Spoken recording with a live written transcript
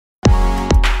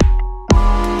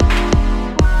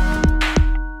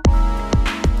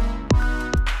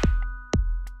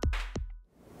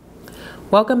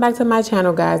Welcome back to my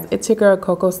channel, guys. It's your girl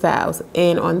Coco Styles,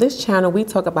 and on this channel we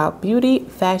talk about beauty,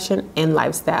 fashion, and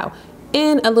lifestyle,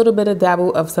 and a little bit of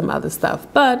dabble of some other stuff.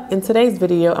 But in today's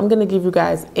video, I'm going to give you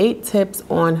guys 8 tips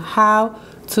on how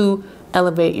to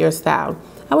elevate your style.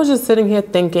 I was just sitting here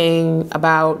thinking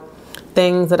about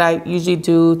things that I usually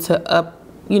do to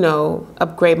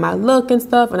upgrade my look and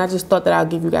stuff, and I just thought that I'll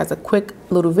give you guys a quick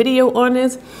little video on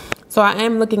this. So I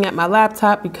am looking at my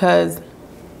laptop because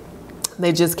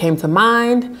they just came to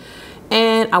mind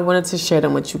and I wanted to share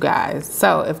them with you guys.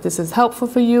 So if this is helpful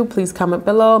for you, please comment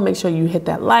below. Make sure you hit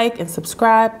that like and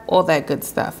subscribe, all that good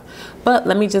stuff. But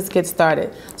let me just get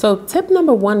started. So tip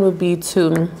number 1 would be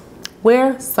to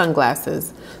wear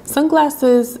sunglasses.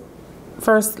 Sunglasses,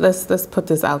 first, let's put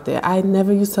this out there. I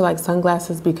never used to like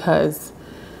sunglasses because,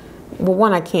 well,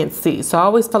 one, I can't see. So I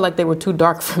always felt like they were too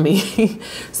dark for me.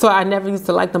 So I never used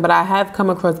to like them, but I have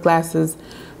come across glasses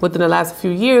within the last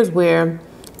few years where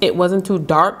it wasn't too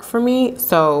dark for me.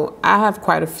 So I have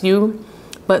quite a few,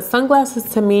 but sunglasses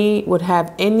to me would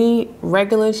have any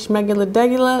regular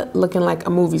schmegular looking like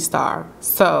a movie star.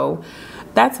 So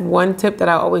that's one tip that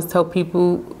I always tell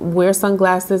people: wear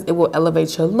sunglasses. It will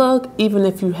elevate your look. Even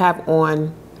if you have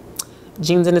on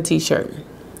jeans and a t-shirt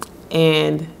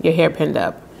and your hair pinned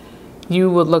up, you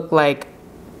would look like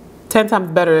 10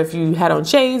 times better if you had on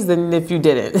shades than if you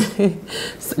didn't.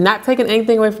 Not taking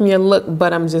anything away from your look,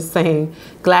 but I'm just saying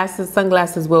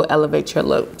sunglasses will elevate your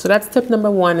look. So that's tip number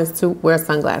 1, is to wear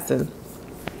sunglasses.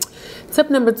 Tip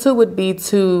number 2 would be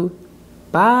to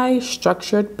buy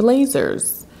structured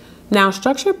blazers. Now,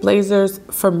 structured blazers,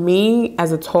 for me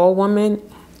as a tall woman,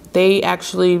 they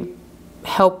actually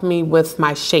help me with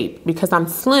my shape because I'm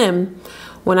slim.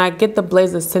 When I get the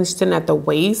blazer cinched in at the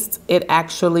waist, it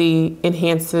actually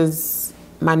enhances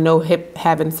my no hip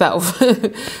having self.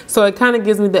 So it kind of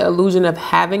gives me the illusion of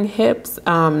having hips.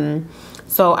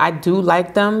 So I do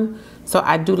like them. So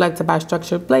I do like to buy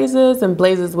structured blazers and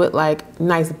blazers with like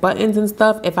nice buttons and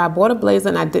stuff. If I bought a blazer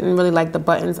and I didn't really like the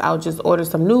buttons, I'll just order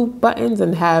some new buttons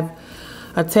and have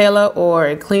a tailor or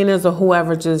a cleaners or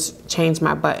whoever just change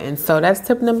my buttons. So that's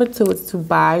tip number 2, is to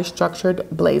buy structured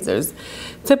blazers.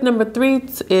 Tip number 3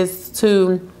 is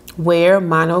to wear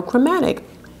monochromatic.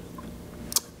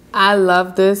 I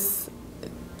love this.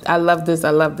 I love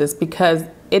this because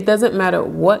it doesn't matter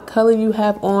what color you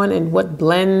have on and what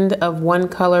blend of one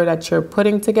color that you're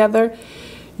putting together,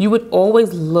 you would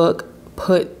always look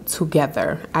put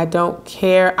together. I don't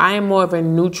care. I am more of a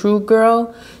neutral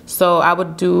girl, so I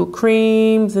would do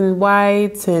creams and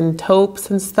whites and taupes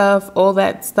and stuff, all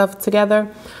that stuff together.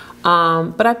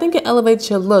 But I think it elevates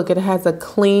your look. It has a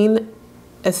clean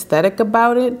aesthetic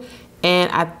about it,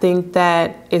 and I think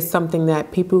that is something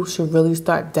that people should really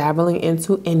start dabbling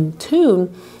into. And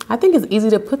 2, I think it's easy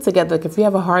to put together. Like if you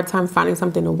have a hard time finding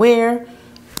something to wear,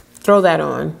 throw that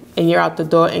on and you're out the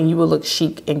door and you will look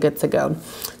chic and good to go.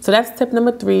 So that's tip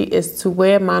number 3, is to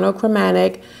wear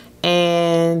monochromatic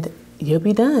and you'll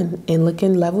be done and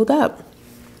looking leveled up.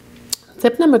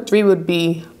 Tip number 3 would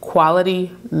be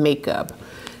quality makeup.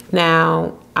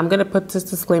 Now, I'm going to put this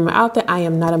disclaimer out there. I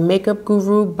am not a makeup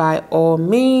guru by all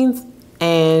means,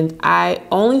 and I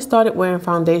only started wearing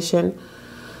foundation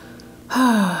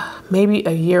maybe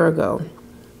a year ago.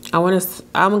 I'm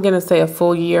going to say a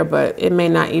full year, but it may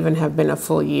not even have been a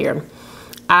full year.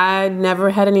 I never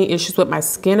had any issues with my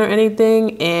skin or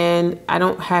anything, and I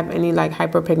don't have any like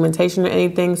hyperpigmentation or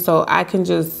anything, so I can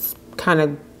just kind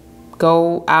of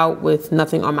go out with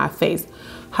nothing on my face.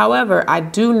 However, I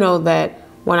do know that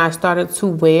when I started to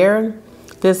wear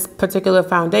this particular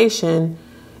foundation,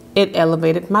 it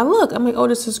elevated my look. I'm like, oh,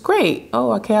 this is great.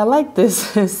 Oh, okay, I like this.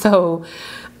 So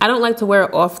I don't like to wear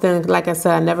it often. Like I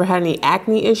said, I never had any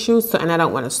acne issues, and I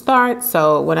don't want to start.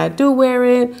 So when I do wear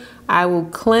it, I will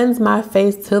cleanse my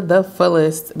face to the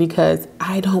fullest because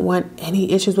I don't want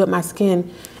any issues with my skin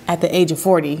at the age of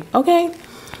 40. Okay,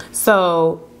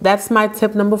 so that's my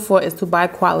tip number 4, is to buy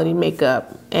quality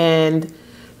makeup. And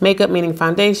makeup meaning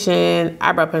foundation,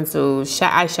 eyebrow pencil,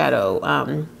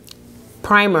 eyeshadow,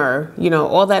 primer,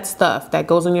 all that stuff that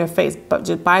goes on your face, but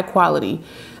just buy quality.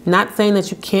 Not saying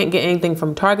that you can't get anything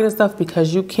from Target and stuff,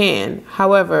 because you can.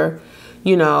 However,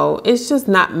 it's just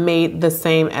not made the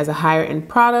same as a higher end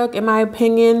product, in my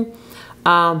opinion.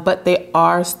 But they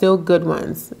are still good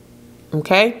ones.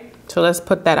 Okay, so let's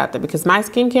put that out there, because my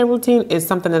skincare routine is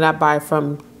something that I buy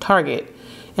from Target,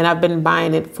 and I've been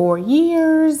buying it for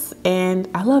years and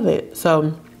I love it.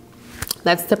 So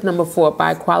that's tip number 4,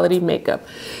 buy quality makeup.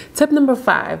 Tip number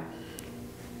 5,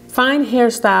 find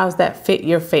hairstyles that fit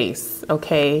your face.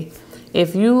 Okay,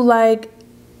 if you like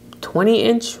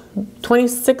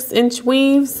 26-inch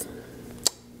weaves,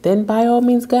 then by all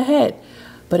means go ahead.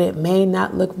 but it may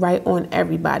not look right on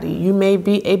everybody. You may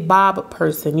be a bob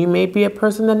person. You may be a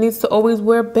person that needs to always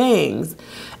wear bangs.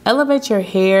 Elevate your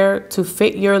hair to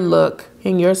fit your look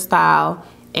and your style,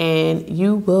 and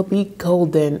you will be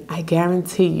golden. I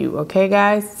guarantee you. Okay,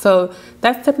 guys? So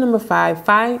that's tip number 5.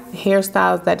 Find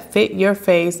hairstyles that fit your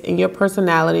face and your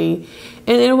personality,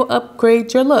 and it will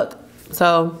upgrade your look.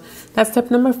 So that's tip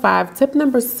number 5. Tip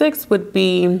number 6 would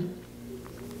be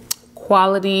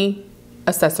quality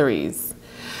accessories.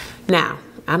 Now,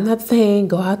 I'm not saying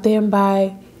go out there and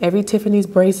buy every Tiffany's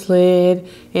bracelet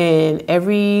and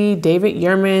every David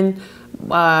Yurman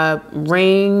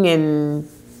ring and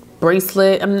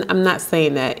bracelet. I'm not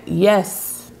saying that.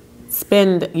 Yes,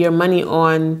 spend your money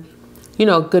on, you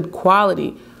know, good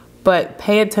quality, but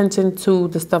pay attention to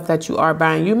the stuff that you are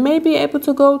buying. You may be able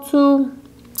to go to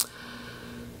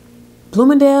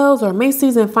Bloomingdale's or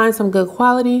Macy's and find some good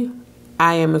quality,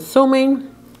 I am assuming,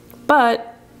 but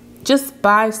just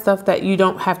buy stuff that you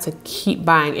don't have to keep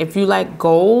buying. If you like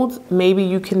gold, maybe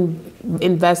you can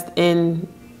invest in,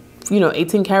 you know,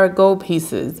 18 karat gold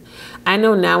pieces. I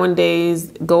know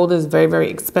nowadays gold is very,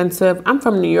 very expensive. I'm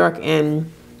from New York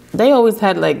and they always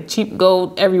had like cheap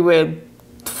gold everywhere.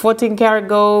 14 karat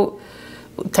gold,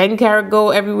 10 karat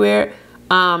gold everywhere.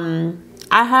 I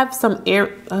have some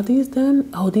are these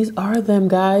them? Oh, these are them,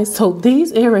 guys. So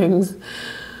these earrings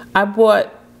I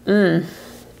bought,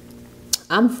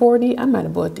 I'm 40. I might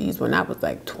have bought these when I was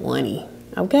like 20.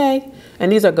 Okay.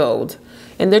 And these are gold.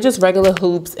 And they're just regular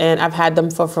hoops, and I've had them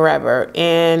for forever.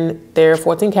 And they're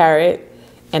 14 karat.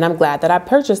 And I'm glad that I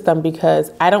purchased them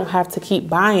because I don't have to keep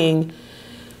buying,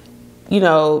 you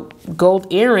know,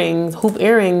 gold earrings, hoop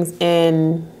earrings,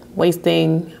 and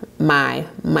wasting my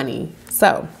money.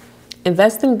 So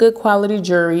invest in good quality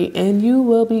jewelry and you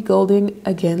will be golden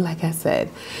again, like I said.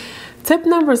 Tip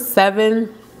number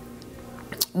 7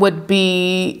 would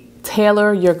be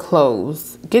tailor your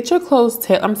clothes. Get your clothes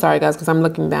tailored. I'm sorry, guys, because I'm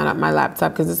looking down at my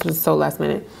laptop because this was so last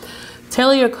minute.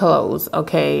 Tailor your clothes,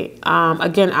 okay?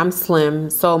 Again, I'm slim,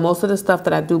 so most of the stuff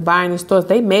that I do buy in the stores,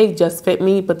 they may just fit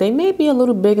me, but they may be a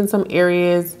little big in some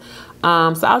areas. So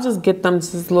I'll just get them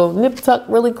just a little nip tuck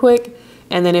really quick,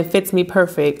 and then it fits me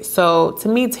perfect. So to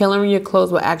me, tailoring your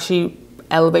clothes will actually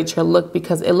elevate your look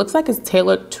because it looks like it's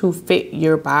tailored to fit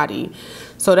your body.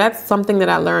 So that's something that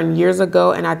I learned years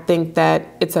ago, and I think that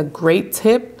it's a great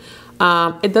tip.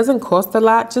 It doesn't cost a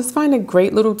lot. Just find a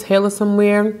great little tailor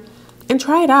somewhere and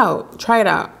try it out. Try it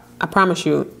out. I promise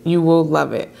you, you will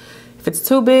love it. If it's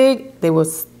too big, they will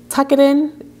tuck it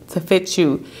in to fit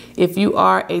you. If you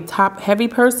are a top heavy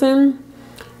person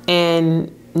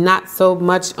and not so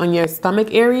much on your stomach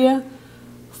area,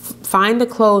 find the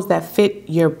clothes that fit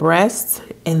your breasts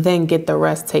and then get the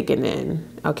rest taken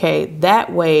in. Okay,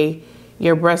 that way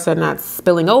your breasts are not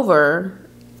spilling over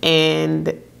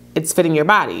and it's fitting your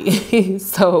body.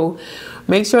 So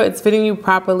make sure it's fitting you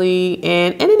properly.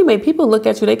 And anyway, people look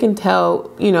at you, they can tell,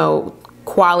 you know,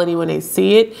 quality when they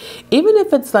see it. Even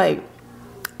if it's like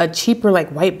a cheaper like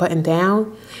white button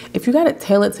down, if you got it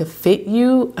tailored to fit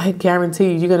you, I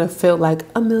guarantee you, you're gonna feel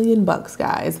like $1,000,000,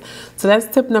 guys. So that's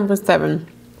tip number 7.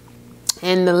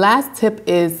 And the last tip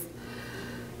is,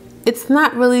 it's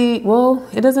not really, well,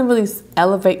 it doesn't really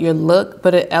elevate your look,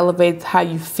 but it elevates how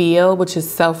you feel, which is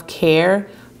self-care.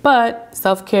 But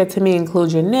self-care to me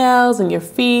includes your nails and your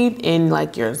feet and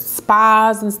like your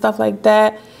spas and stuff like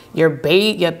that. Your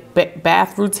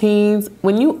bath routines.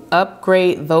 When you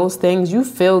upgrade those things, you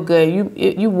feel good.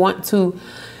 You want to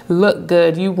look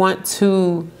good. You want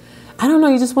to, I don't know,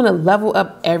 you just want to level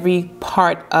up every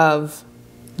part of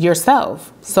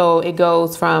yourself. So it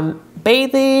goes from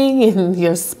bathing and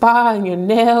your spa and your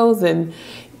nails and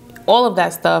all of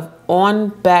that stuff on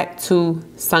back to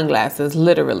sunglasses,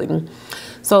 literally.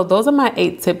 So those are my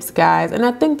 8 tips, guys, and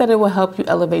I think that it will help you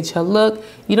elevate your look.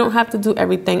 You don't have to do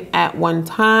everything at one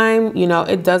time. You know,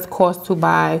 it does cost to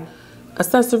buy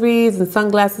accessories and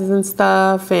sunglasses and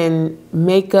stuff and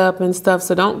makeup and stuff.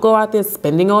 So don't go out there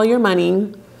spending all your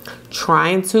money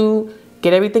trying to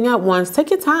get everything at once.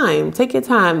 Take your time. Take your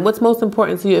time. What's most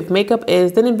important to you? If makeup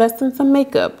is, then invest in some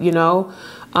makeup, you know.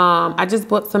 I just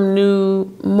bought some new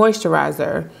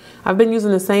moisturizer. I've been using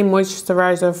the same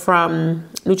moisturizer from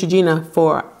Neutrogena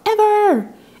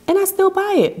forever, and I still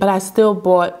buy it, but I still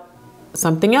bought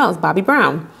something else, Bobbi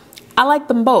Brown. I like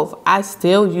them both. I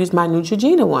still use my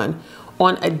Neutrogena one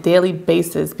on a daily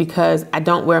basis because I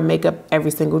don't wear makeup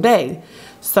every single day.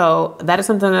 So that is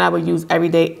something that I would use every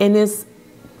day, and it's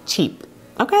cheap.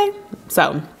 Okay,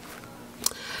 so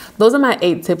those are my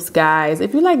 8 tips, guys.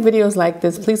 If you like videos like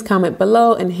this, please comment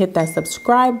below and hit that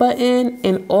subscribe button,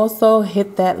 and also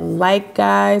hit that like,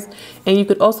 guys. And you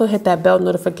could also hit that bell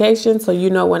notification so you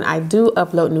know when I do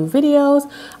upload new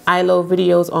videos. I load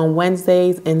videos on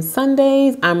Wednesdays and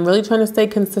Sundays. I'm really trying to stay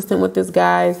consistent with this,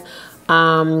 guys.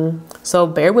 So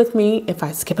bear with me if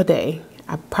I skip a day.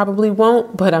 I probably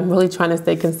won't, but I'm really trying to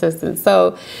stay consistent.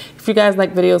 So if you guys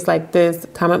like videos like this,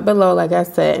 comment below, like I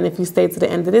said. And if you stay to the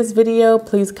end of this video,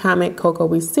 please comment, Coco,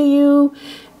 we see you.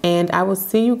 And I will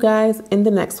see you guys in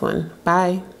the next one.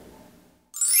 Bye.